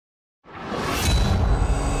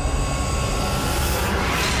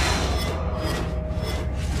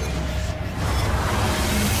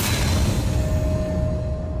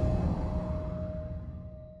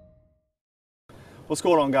What's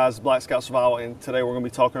going on, guys? Black Scout Survival, and today we're going to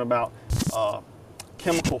be talking about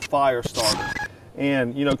chemical fire starting.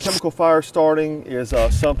 And you know, chemical fire starting is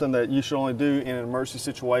something that you should only do in an emergency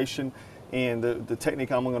situation. And the technique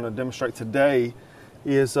I'm going to demonstrate today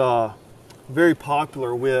is very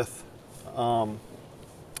popular with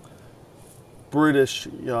British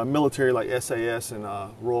military like SAS and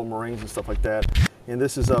Royal Marines and stuff like that. And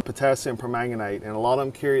this is potassium permanganate, and a lot of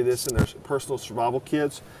them carry this in their personal survival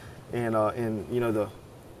kits. And you know, the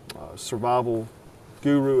survival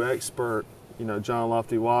guru expert, you know, John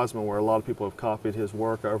Lofty Wiseman, where a lot of people have copied his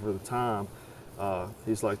work over the time.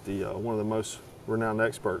 He's like the one of the most renowned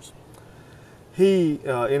experts. He,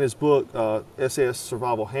 in his book, SAS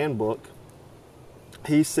Survival Handbook,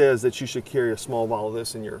 he says that you should carry a small vial of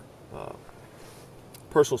this in your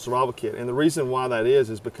personal survival kit. And the reason why that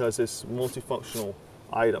is because it's a multifunctional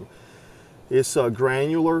item. It's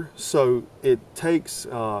granular, so it takes,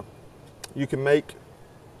 you can make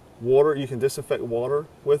water, you can disinfect water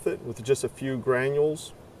with it, with just a few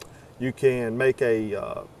granules. You can make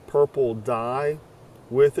a purple dye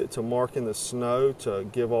with it to mark in the snow to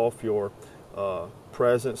give off your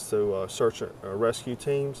presence to search and rescue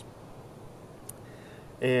teams.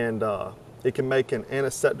 And it can make an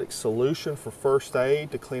antiseptic solution for first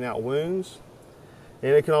aid to clean out wounds.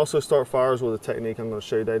 And it can also start fires with a technique I'm going to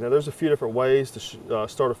show you today. Now, there's a few different ways to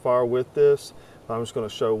start a fire with this. I'm just going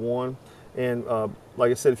to show one. And like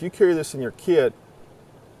I said, if you carry this in your kit,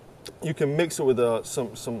 you can mix it with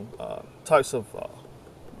some types of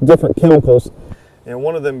different chemicals, and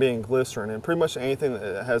one of them being glycerin. And pretty much anything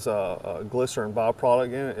that has a glycerin byproduct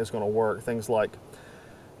in it is going to work. Things like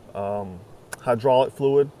hydraulic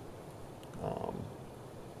fluid,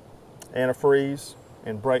 antifreeze,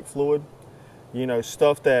 and brake fluid. You know,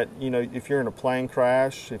 stuff that, you know, if you're in a plane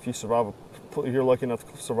crash, if you're lucky enough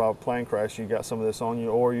to survive a plane crash, you got some of this on you,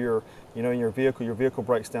 or you're, you know, in your vehicle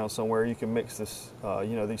breaks down somewhere, you can mix this,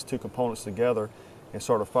 you know, these two components together and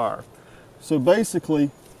start a fire. So basically,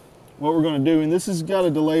 what we're going to do, and this has got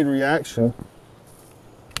a delayed reaction,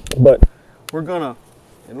 but we're going to,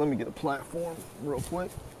 and let me get a platform real quick.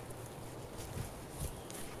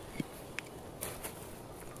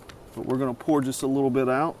 But we're going to pour just a little bit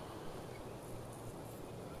out.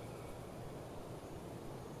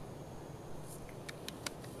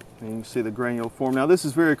 And you can see the granule form. Now, this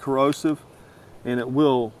is very corrosive, and it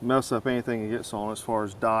will mess up anything it gets on as far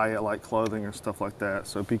as dye, like clothing or stuff like that.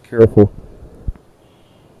 So be careful.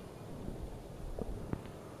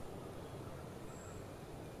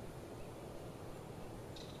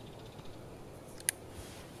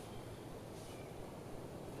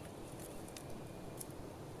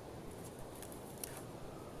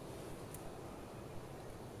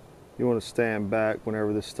 You want to stand back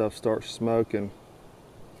whenever this stuff starts smoking.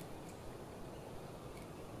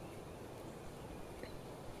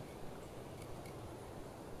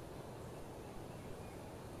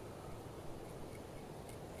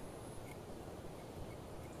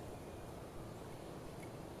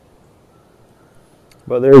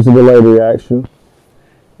 But there's a delayed reaction,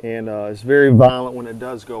 and it's very violent when it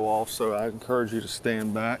does go off, so I encourage you to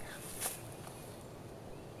stand back.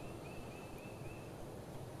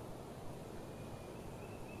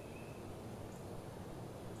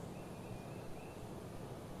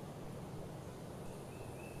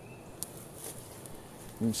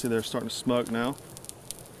 You can see they're starting to smoke now.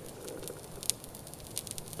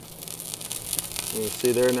 You can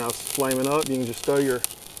see there now it's flaming up. You can just throw your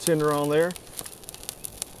tinder on there.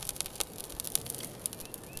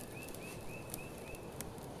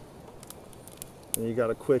 And you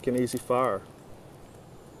got a quick and easy fire.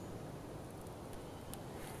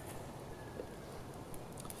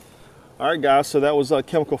 All right, guys, so that was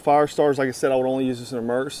chemical fire starters. Like I said, I would only use this in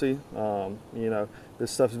emergency. You know,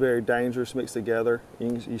 this stuff's very dangerous mixed together.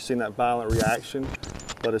 You've seen that violent reaction,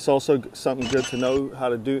 but it's also something good to know how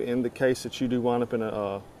to do in the case that you do wind up in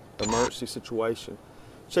an emergency situation.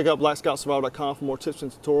 Check out BlackScoutSurvival.com for more tips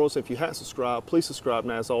and tutorials. If you haven't subscribed, please subscribe.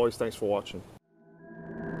 And as always, thanks for watching.